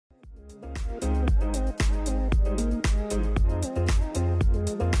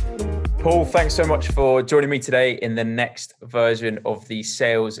Paul, thanks so much for joining me today in the next version of the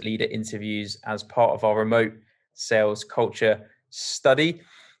sales leader interviews as part of our remote sales culture study.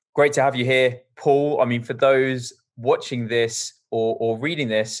 Great to have you here, Paul. I mean, for those watching this or reading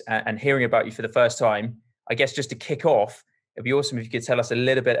this and hearing about you for the first time, I guess just to kick off, it'd be awesome if you could tell us a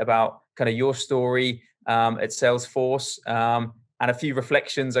little bit about kind of your story at Salesforce and a few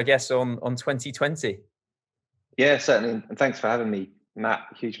reflections, I guess, on 2020. Yeah, certainly. And thanks for having me, Matt.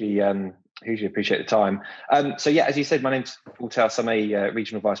 Hugely appreciate the time. So yeah, as you said, my name's Paul Towse. I'm a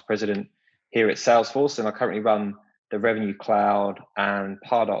regional vice president here at Salesforce, and I currently run the Revenue Cloud and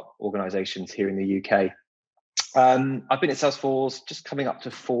Pardot organizations here in the UK. I've been at Salesforce just coming up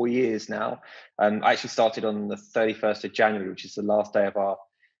to 4 years now. I actually started on the 31st of January, which is the last day of our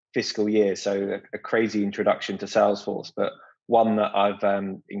fiscal year. So a crazy introduction to Salesforce, but one that I've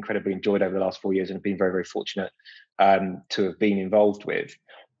incredibly enjoyed over the last 4 years and have been very, very fortunate to have been involved with.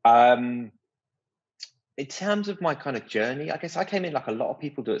 In terms of my kind of journey, I guess I came in like a lot of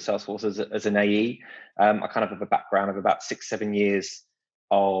people do at Salesforce as an AE. I kind of have a background of about 6-7 years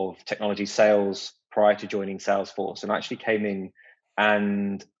of technology sales prior to joining Salesforce, and I actually came in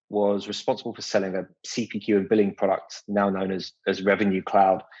and was responsible for selling a CPQ and billing product now known as Revenue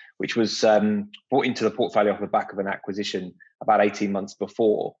Cloud, which was brought into the portfolio off the back of an acquisition about 18 months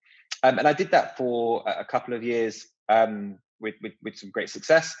before. And I did that for a couple of years with some great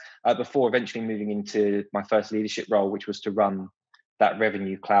success before eventually moving into my first leadership role, which was to run that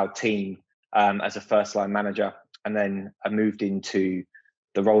Revenue Cloud team as a first line manager. And then I moved into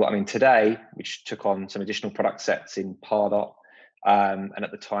the role that I'm in today, which took on some additional product sets in Pardot and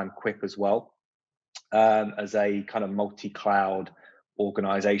at the time Quip as well, as a kind of multi-cloud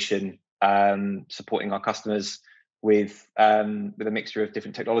organization supporting our customers with a mixture of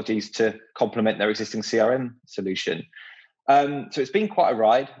different technologies to complement their existing CRM solution. So it's been quite a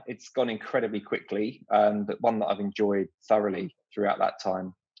ride. It's gone incredibly quickly, but one that I've enjoyed thoroughly throughout that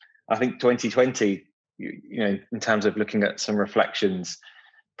time. I think 2020, you know, in terms of looking at some reflections,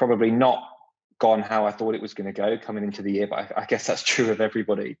 probably not gone how I thought it was going to go coming into the year, but I guess that's true of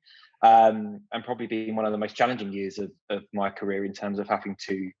everybody. And probably being one of the most challenging years of my career in terms of having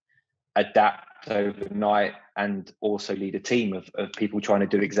to adapt overnight and also lead a team of people trying to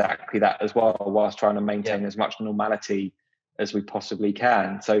do exactly that as well, whilst trying to maintain as much normality as we possibly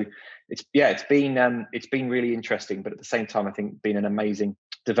can. So it's been really interesting, but at the same time, I think been an amazing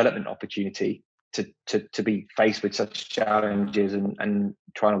development opportunity to be faced with such challenges and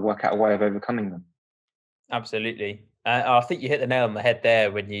trying to work out a way of overcoming them. Absolutely. I think you hit the nail on the head there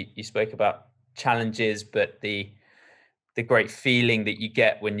when you spoke about challenges, but the great feeling that you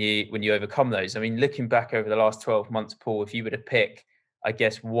get when you overcome those. I mean, looking back over the last 12 months, Paul, if you were to pick, I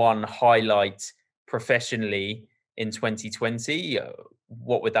guess, one highlight professionally in 2020,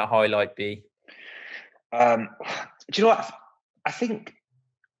 what would that highlight be? Do you know what? I think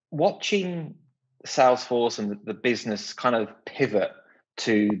watching Salesforce and the business kind of pivot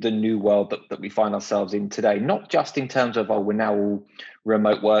to the new world that we find ourselves in today, not just in terms of, we're now all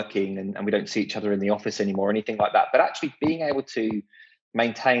remote working and we don't see each other in the office anymore or anything like that, but actually being able to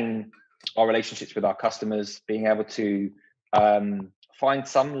maintain our relationships with our customers, being able to find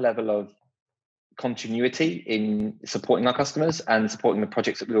some level of continuity in supporting our customers and supporting the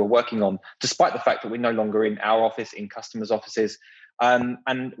projects that we were working on, despite the fact that we're no longer in our office, in customers' offices,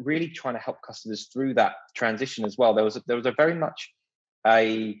 and really trying to help customers through that transition as well. There was a very much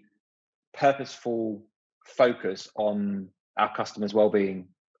a purposeful focus on our customers' well-being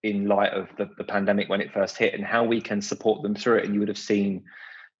in light of the pandemic when it first hit, and how we can support them through it. And you would have seen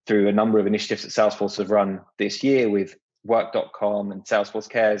through a number of initiatives that Salesforce have run this year with work.com and Salesforce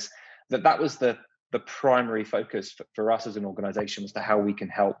Cares, that was the primary focus for us as an organization, as to how we can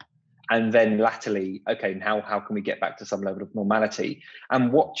help. And then latterly, okay, how can we get back to some level of normality?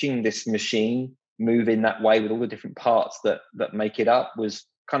 And watching this machine move in that way with all the different parts that make it up was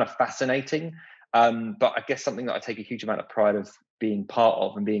kind of fascinating. But I guess something that I take a huge amount of pride of being part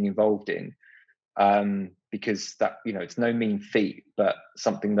of and being involved in, because that, you know, it's no mean feat, but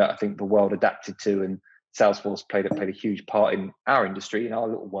something that I think the world adapted to, and Salesforce played a huge part in our industry, in our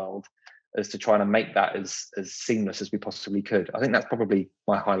little world, as to trying to make that as seamless as we possibly could. I think that's probably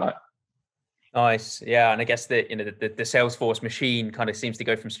my highlight. Nice. Yeah. And I guess the Salesforce machine kind of seems to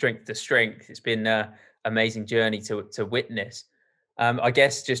go from strength to strength. It's been an amazing journey to witness. I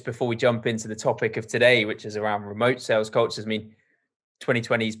guess just before we jump into the topic of today, which is around remote sales cultures, I mean,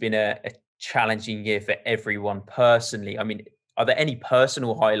 2020 has been a challenging year for everyone personally. I mean, are there any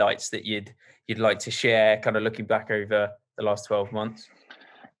personal highlights that you'd like to share, kind of looking back over the last 12 months?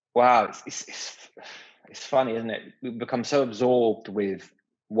 Wow, it's funny, isn't it? We've become so absorbed with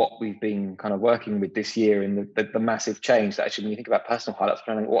what we've been kind of working with this year and the massive change that actually, when you think about personal highlights,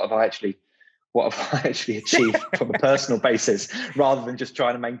 planning, what have I actually achieved from a personal basis rather than just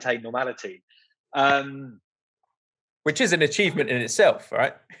trying to maintain normality. Which is an achievement in itself,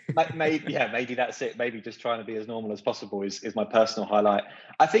 right? Maybe that's it. Maybe just trying to be as normal as possible is my personal highlight.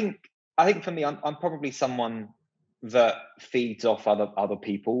 I think for me, I'm probably someone that feeds off other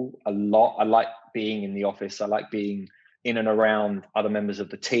people a lot. I like being in the office. I like being in and around other members of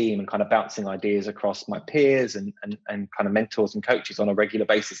the team and kind of bouncing ideas across my peers and kind of mentors and coaches on a regular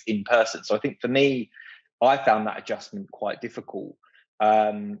basis in person. So I think for me, I found that adjustment quite difficult.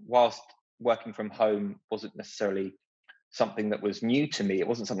 Whilst working from home wasn't necessarily something that was new to me, it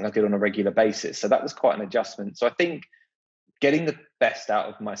wasn't something I did on a regular basis. So that was quite an adjustment. So I think getting the best out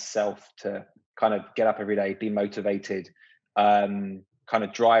of myself to kind of get up every day, be motivated, kind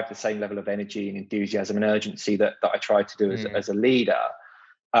of drive the same level of energy and enthusiasm and urgency that I tried to do as a leader,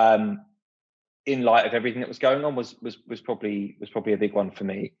 in light of everything that was going on, was probably a big one for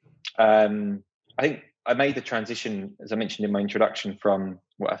me. I think I made the transition, as I mentioned in my introduction, from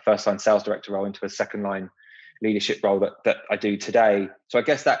a first-line sales director role into a second-line leadership role that I do today. So I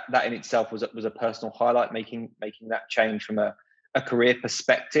guess that in itself was a personal highlight, making that change from a career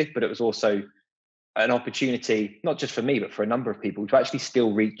perspective, but it was also an opportunity, not just for me, but for a number of people to actually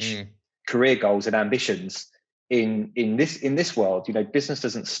still reach career goals and ambitions in this world. You know, business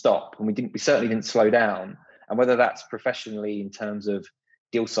doesn't stop, and we certainly didn't slow down. And whether that's professionally in terms of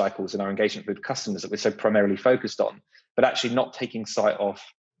deal cycles and our engagement with customers that we're so primarily focused on, but actually not taking sight of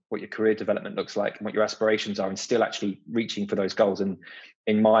what your career development looks like and what your aspirations are, and still actually reaching for those goals. And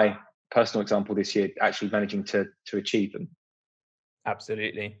in my personal example this year, actually managing to achieve them.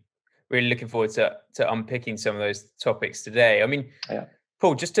 Absolutely. Really looking forward to unpicking some of those topics today. I mean,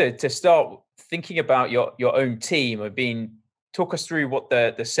 Paul, just to start thinking about your own team, talk us through what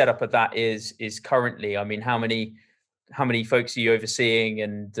the setup of that is currently. I mean, how many folks are you overseeing,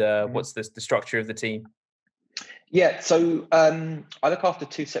 and what's the structure of the team? Yeah, so I look after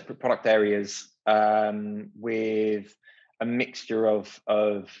two separate product areas with a mixture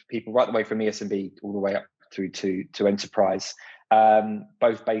of people right the way from ESMB all the way up through to enterprise,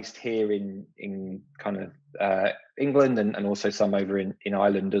 both based here in kind of England and also some over in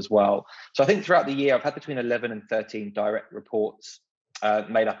Ireland as well. So I think throughout the year, I've had between 11 and 13 direct reports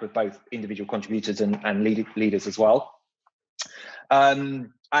made up of both individual contributors and leaders as well.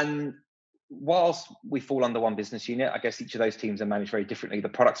 And whilst we fall under one business unit, I guess each of those teams are managed very differently. The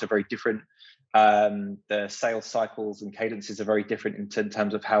products are very different. The sales cycles and cadences are very different in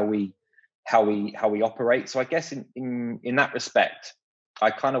terms of how we operate. So I guess in that respect, I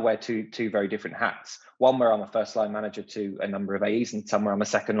kind of wear two very different hats. One where I'm a first line manager to a number of AEs, and some where I'm a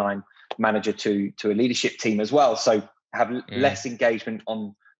second line manager to a leadership team as well. So have less engagement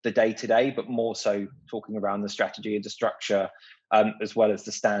on the day to day, but more so talking around the strategy and the structure, as well as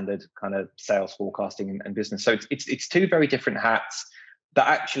the standard kind of sales forecasting and business. So it's two very different hats that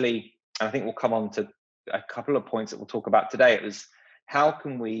actually, and I think we'll come on to a couple of points that we'll talk about today. It was, how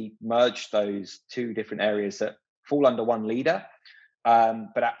can we merge those two different areas that fall under one leader,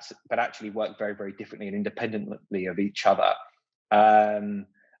 but actually work very, very differently and independently of each other. And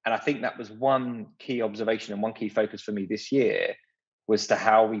I think that was one key observation and one key focus for me this year, was to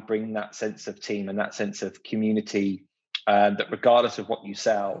how we bring that sense of team and that sense of community, that regardless of what you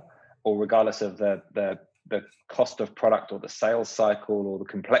sell, or regardless of the cost of product or the sales cycle or the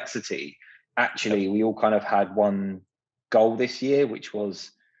complexity, actually we all kind of had one goal this year, which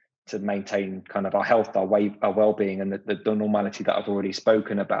was to maintain kind of our health, our well-being, and the normality that I've already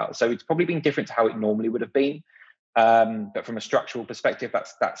spoken about. So it's probably been different to how it normally would have been, but from a structural perspective,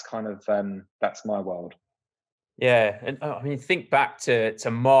 that's kind of that's my world. Yeah, and I mean, think back to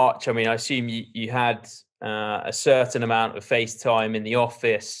March. I mean, I assume you had a certain amount of face time in the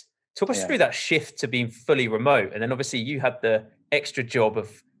office. Talk us through that shift to being fully remote, and then obviously you had the extra job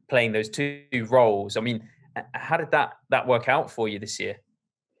of playing those two roles. I mean, how did that work out for you this year?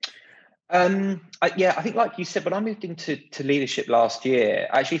 I think like you said, when I moved into leadership last year,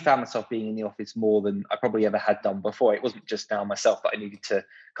 I actually found myself being in the office more than I probably ever had done before. It wasn't just now myself that I needed to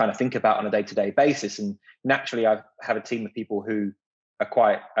kind of think about on a day-to-day basis. And naturally, I have a team of people who are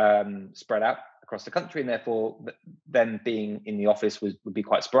quite spread out across the country, and therefore them being in the office would be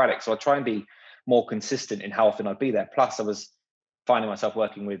quite sporadic. So I try and be more consistent in how often I'd be there. Plus, I was finding myself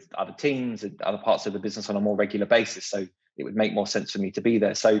working with other teams and other parts of the business on a more regular basis. So it would make more sense for me to be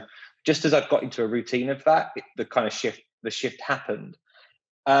there. So just as I've got into a routine of that, the shift happened.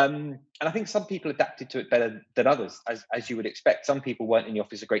 And I think some people adapted to it better than others, as you would expect. Some people weren't in the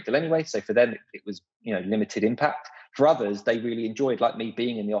office a great deal anyway, so for them it was limited impact. For others, they really enjoyed, like me,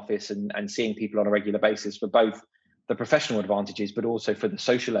 being in the office and seeing people on a regular basis for both the professional advantages, but also for the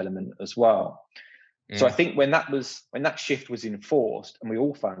social element as well. So I think when that shift was enforced and we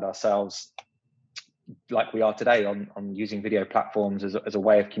all found ourselves like we are today on using video platforms as a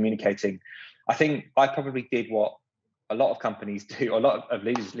way of communicating, I think I probably did what a lot of companies do, or a lot of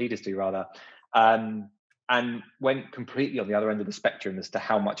leaders do rather, and went completely on the other end of the spectrum as to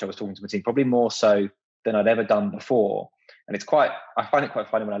how much I was talking to my team, probably more so than I'd ever done before. And I find it quite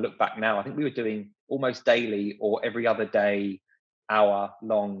funny when I look back now. I think we were doing almost daily or every other day, hour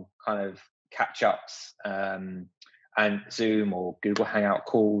long kind of catch ups, and Zoom or Google Hangout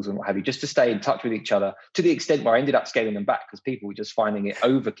calls and what have you, just to stay in touch with each other, to the extent where I ended up scaling them back because people were just finding it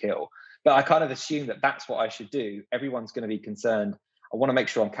overkill. But I kind of assumed that that's what I should do. Everyone's going to be concerned. I want to make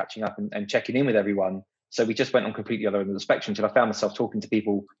sure I'm catching up and checking in with everyone. So we just went on completely other end of the spectrum until I found myself talking to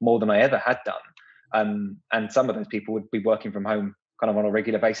people more than I ever had done. And some of those people would be working from home kind of on a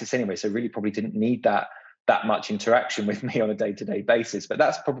regular basis anyway. So really probably didn't need that much interaction with me on a day-to-day basis. But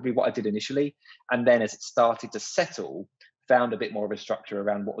that's probably what I did initially. And then as it started to settle, found a bit more of a structure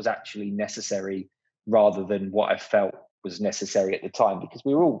around what was actually necessary rather than what I felt was necessary at the time, because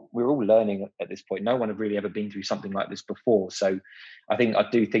we were all learning at this point. No one had really ever been through something like this before. So I think I'd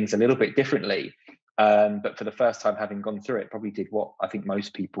do things a little bit differently. But for the first time having gone through it, probably did what I think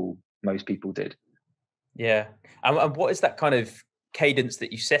most people did. Yeah. And what is that kind of cadence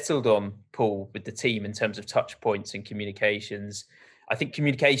that you settled on, Paul, with the team in terms of touch points and communications? I think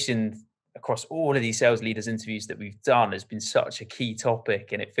communication across all of these sales leaders interviews that we've done has been such a key topic.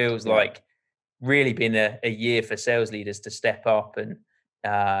 And it feels like really been a year for sales leaders to step up, and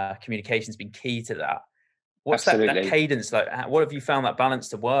communication's been key to that. What's that Absolutely. cadence like? What have you found that balance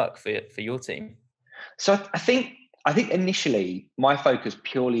to work for your team? So I think initially my focus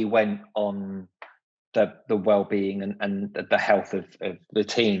purely went on the well-being and the health of the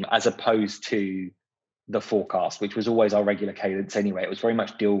team, as opposed to the forecast, which was always our regular cadence anyway. It was very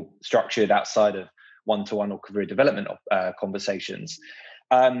much deal structured outside of one-to-one or career development conversations.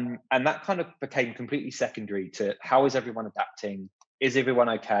 And that kind of became completely secondary to how is everyone adapting? Is everyone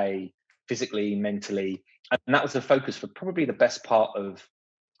okay physically, mentally? And that was the focus for probably the best part of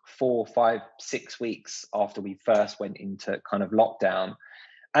 4, 5, 6 weeks after we first went into kind of lockdown.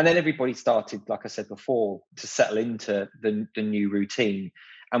 And then everybody started, like I said before, to settle into the new routine.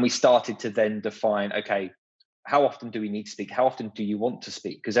 And we started to then define, okay, how often do we need to speak? How often do you want to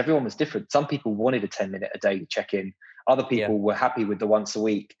speak? Because everyone was different. Some people wanted a 10-minute a day check in. Other people were happy with the once a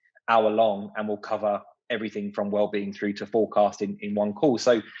week, hour long, and will cover everything from well-being through to forecasting in one call.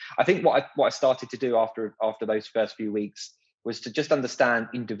 So I think what I started to do after those first few weeks was to just understand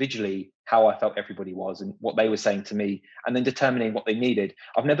individually how I felt everybody was and what they were saying to me, and then determining what they needed.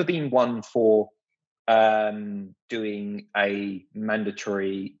 I've never been one for doing a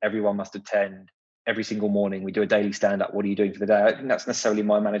mandatory, everyone must attend every single morning. We do a daily stand-up. What are you doing for the day? I don't think that's necessarily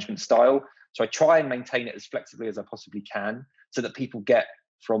my management style. So I try and maintain it as flexibly as I possibly can, so that people get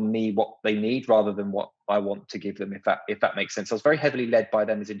from me what they need rather than what I want to give them, if that makes sense. I was very heavily led by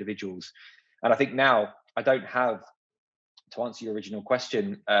them as individuals. And I think now I don't have, to answer your original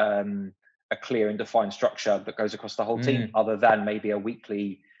question, a clear and defined structure that goes across the whole team, other than maybe a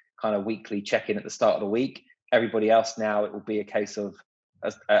weekly check-in at the start of the week. Everybody else now, it will be a case of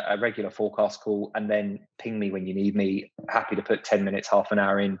a regular forecast call, and then ping me when you need me. Happy to put 10 minutes, half an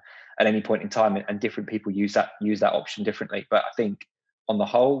hour in at any point in time, and different people use that option differently. But I think on the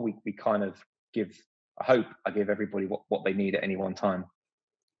whole, we kind of I give everybody what they need at any one time.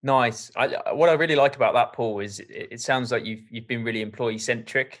 Nice. What I really like about that, Paul, is it sounds like you've been really employee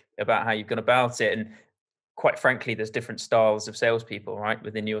centric about how you've gone about it, and quite frankly, there's different styles of salespeople, right,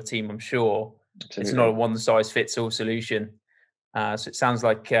 within your team. I'm sure it's not a one size fits all solution. So it sounds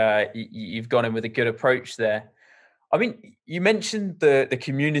like you've gone in with a good approach there. I mean, you mentioned the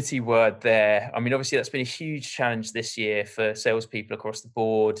community word there. I mean, obviously that's been a huge challenge this year for salespeople across the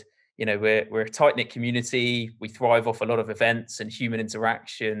board. You know, we're a tight knit community. We thrive off a lot of events and human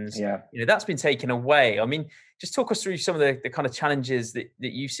interactions. Yeah. You know, that's been taken away. I mean, just talk us through some of the kind of challenges that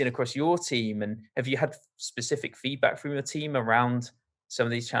you've seen across your team, and have you had specific feedback from your team around some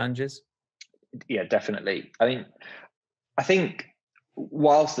of these challenges? Yeah, definitely. I think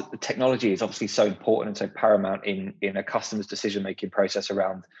whilst the technology is obviously so important and so paramount in a customer's decision-making process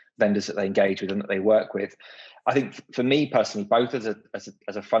around vendors that they engage with and that they work with, I think for me personally, both as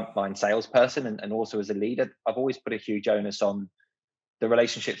a frontline salesperson and also as a leader, I've always put a huge onus on the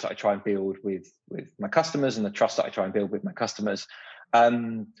relationships that I try and build with my customers and the trust that I try and build with my customers.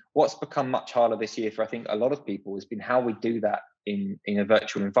 What's become much harder this year for I think a lot of people has been how we do that in a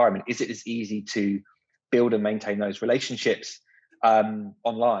virtual environment. Is it as easy to build and maintain those relationships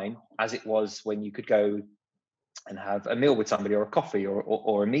online as it was when you could go and have a meal with somebody, or a coffee,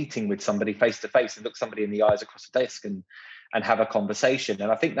 or a meeting with somebody face to face, and look somebody in the eyes across the desk and have a conversation.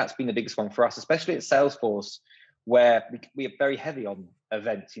 And I think that's been the biggest one for us, especially at Salesforce, where we are very heavy on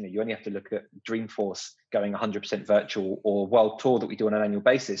events. You only have to look at Dreamforce going 100% virtual, or World Tour that we do on an annual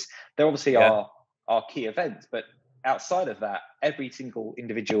basis. They're obviously our key events, but outside of that, every single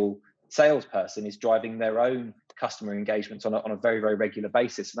individual salesperson is driving their own customer engagements on a very, very regular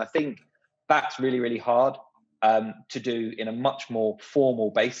basis. And I think that's really, really hard to do in a much more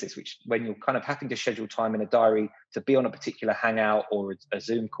formal basis, which when you're kind of having to schedule time in a diary to be on a particular hangout or a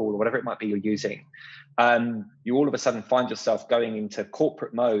Zoom call or whatever it might be you're using, you all of a sudden find yourself going into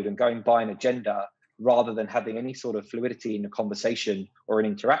corporate mode and going by an agenda rather than having any sort of fluidity in a conversation or an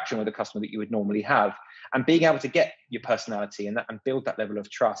interaction with a customer that you would normally have. And being able to get your personality and build that level of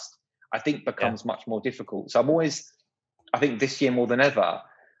trust, I think becomes much more difficult. So I'm always, I think this year more than ever,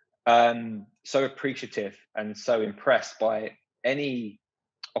 so appreciative and so impressed by any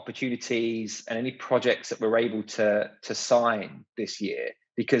opportunities and any projects that we're able to sign this year,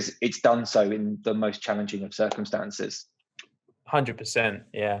 because it's done so in the most challenging of circumstances. 100%,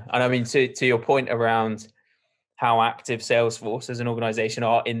 yeah. And I mean, to your point around how active Salesforce as an organization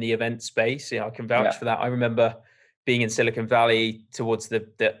are in the event space, I can vouch for that. I remember being in Silicon Valley towards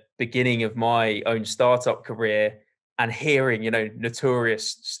the beginning of my own startup career, and hearing,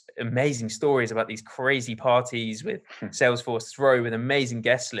 notorious, amazing stories about these crazy parties with Salesforce throw with amazing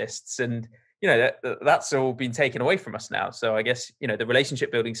guest lists. And, that's all been taken away from us now. So I guess, the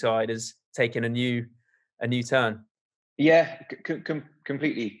relationship building side has taken a new turn. Yeah,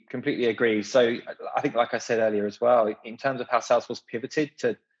 completely agree. So I think, like I said earlier as well, in terms of how Salesforce pivoted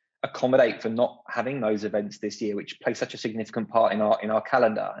to accommodate for not having those events this year, which play such a significant part in our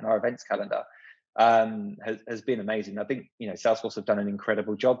calendar, in our events calendar, has been amazing. I think Salesforce have done an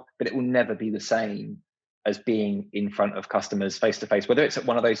incredible job, but it will never be the same as being in front of customers face to face, whether it's at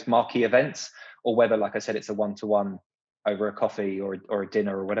one of those marquee events or whether, like I said, it's a one-to-one over a coffee or a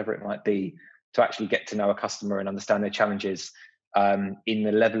dinner or whatever it might be, to actually get to know a customer and understand their challenges in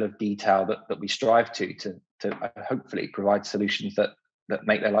the level of detail that we strive to hopefully provide solutions that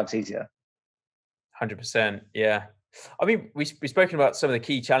make their lives easier. 100%, yeah. I mean, we've spoken about some of the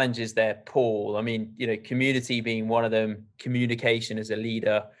key challenges there, Paul. I mean, community being one of them, communication as a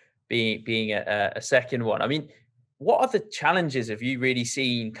leader being a second one. I mean, what other challenges have you really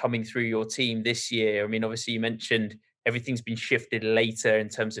seen coming through your team this year? I mean, obviously you mentioned everything's been shifted later in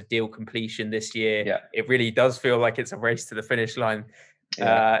terms of deal completion this year. Yeah. It really does feel like it's a race to the finish line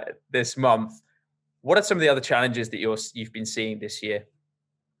this month. What are some of the other challenges that you've been seeing this year?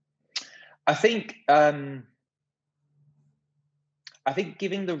 I think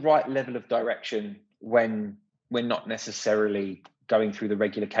giving the right level of direction when we're not necessarily going through the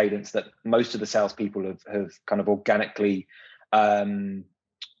regular cadence that most of the salespeople have kind of organically come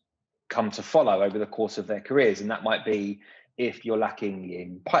to follow over the course of their careers. And that might be if you're lacking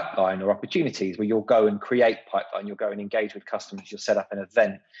in pipeline or opportunities, where you'll go and create pipeline, you'll go and engage with customers, you'll set up an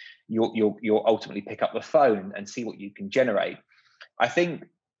event, you'll ultimately pick up the phone and see what you can generate. I think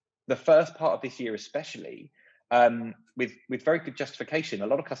the first part of this year, especially, with very good justification, a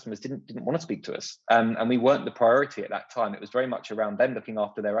lot of customers didn't want to speak to us, and we weren't the priority at that time. It was very much around them looking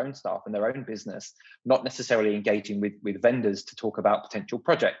after their own staff and their own business, not necessarily engaging with vendors to talk about potential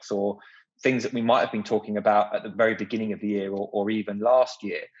projects or things that we might have been talking about at the very beginning of the year or even last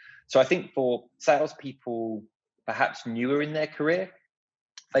year. So I think for salespeople perhaps newer in their career,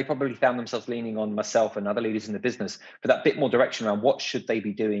 they probably found themselves leaning on myself and other leaders in the business for that bit more direction around what should they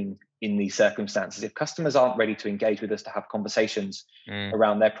be doing in these circumstances. If customers aren't ready to engage with us to have conversations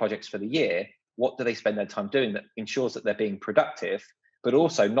around their projects for the year, what do they spend their time doing that ensures that they're being productive, but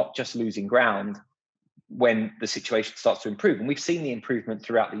also not just losing ground when the situation starts to improve? And we've seen the improvement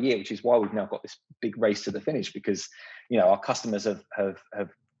throughout the year, which is why we've now got this big race to the finish, because our customers have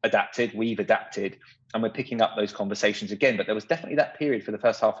adapted, we've adapted, and we're picking up those conversations again. But there was definitely that period for the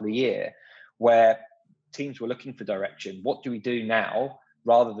first half of the year where teams were looking for direction. What do we do now,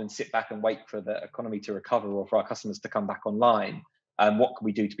 rather than sit back and wait for the economy to recover or for our customers to come back online? What can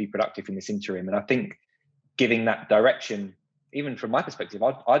we do to be productive in this interim? And I think giving that direction, even from my perspective,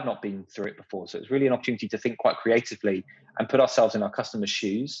 I'd not been through it before. So it's really an opportunity to think quite creatively and put ourselves in our customers'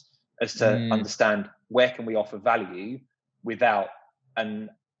 shoes as to understand where can we offer value without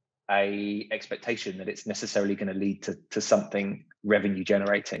a expectation that it's necessarily going to lead to something revenue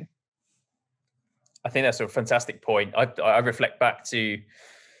generating. I think that's a fantastic point. I reflect back to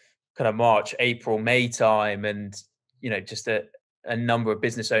kind of March, April, May time, and just a number of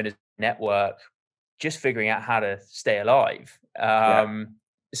business owners network just figuring out how to stay alive. Yeah.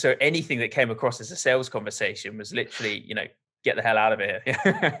 So anything that came across as a sales conversation was literally, get the hell out of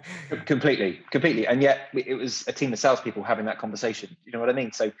here. Completely. And yet it was a team of salespeople having that conversation. You know what I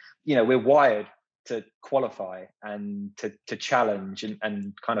mean? So, we're wired to qualify and to challenge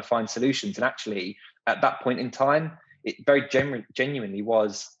and kind of find solutions. And actually, at that point in time, it very genuinely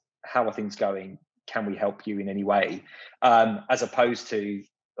was, how are things going? Can we help you in any way? As opposed to,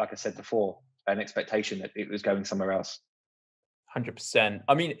 like I said before, an expectation that it was going somewhere else. 100%.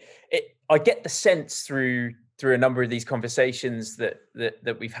 I mean, I get the sense through a number of these conversations that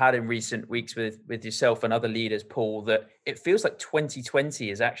we've had in recent weeks with yourself and other leaders, Paul, that it feels like 2020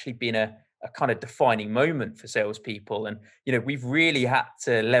 has actually been a kind of defining moment for salespeople, and we've really had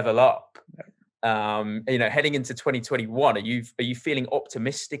to level up. Heading into 2021, are you feeling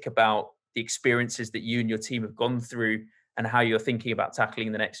optimistic about the experiences that you and your team have gone through and how you're thinking about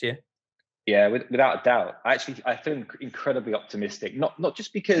tackling the next year? Yeah, without a doubt. I feel incredibly optimistic. Not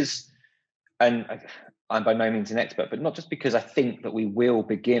just because, and I'm by no means an expert, but not just because I think that we will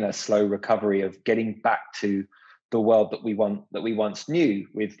begin a slow recovery of getting back to the world that we once knew,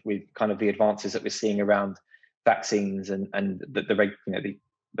 with kind of the advances that we're seeing around vaccines and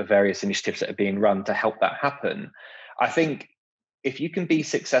the various initiatives that are being run to help that happen. I think if you can be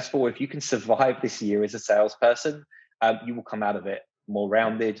successful, if you can survive this year as a salesperson, you will come out of it more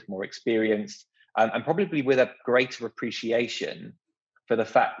rounded, more experienced, and probably with a greater appreciation for the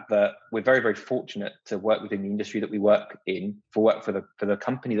fact that we're very, very fortunate to work within the industry that we work in, for the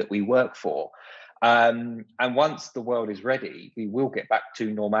company that we work for. And once the world is ready, we will get back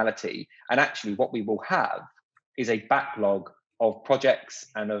to normality. And actually, what we will have is a backlog of projects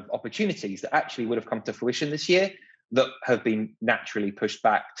and of opportunities that actually would have come to fruition this year that have been naturally pushed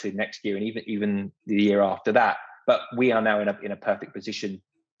back to next year and even the year after that. But we are now in a perfect position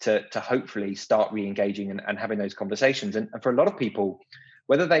to hopefully start re-engaging and having those conversations. And for a lot of people,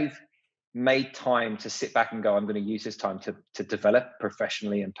 whether they've made time to sit back and go, I'm going to use this time to develop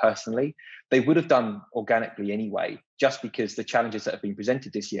professionally and personally, they would have done organically anyway, just because the challenges that have been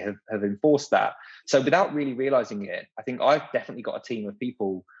presented this year have enforced that. So without really realizing it, I think I've definitely got a team of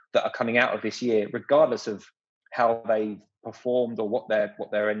people that are coming out of this year, regardless of how they've performed or what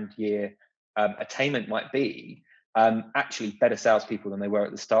their end year attainment might be, actually better salespeople than they were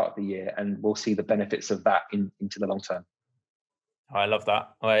at the start of the year, and we'll see the benefits of that into the long term. I love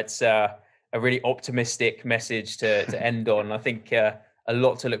that. Well, it's a really optimistic message to end on. I think a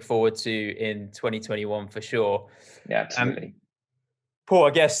lot to look forward to in 2021 for sure. Yeah, absolutely. Paul,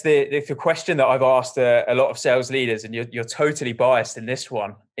 I guess the question that I've asked a lot of sales leaders, and you're totally biased in this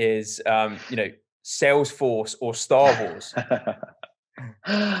one, is Salesforce or Star Wars?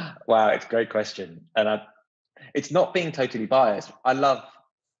 Wow, it's a great question, and it's not being totally biased. I love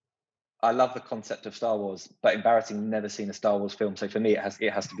the concept of Star Wars, but embarrassing, never seen a Star Wars film. So for me, it has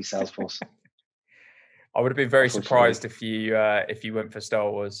to be Salesforce. I would have been very surprised if you went for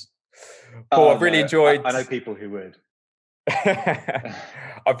Star Wars. Paul, I've really enjoyed. I know people who would.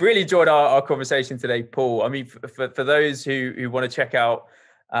 I've really enjoyed our conversation today, Paul. I mean, for those who want to check out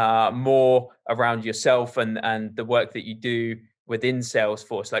more around yourself and the work that you do within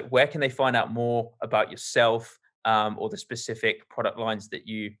Salesforce, like where can they find out more about yourself or the specific product lines that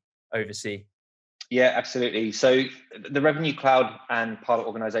you oversee? Yeah, absolutely. So the Revenue Cloud and pilot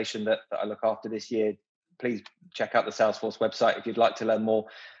organization that I look after this year, please check out the Salesforce website if you'd like to learn more.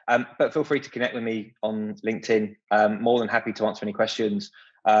 But feel free to connect with me on LinkedIn. More than happy to answer any questions.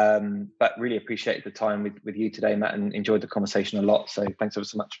 But really appreciate the time with you today, Matt, and enjoyed the conversation a lot. So thanks ever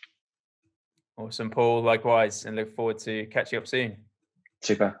so much. Awesome, Paul. Likewise, and look forward to catching up soon.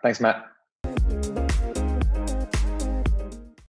 Super. Thanks, Matt.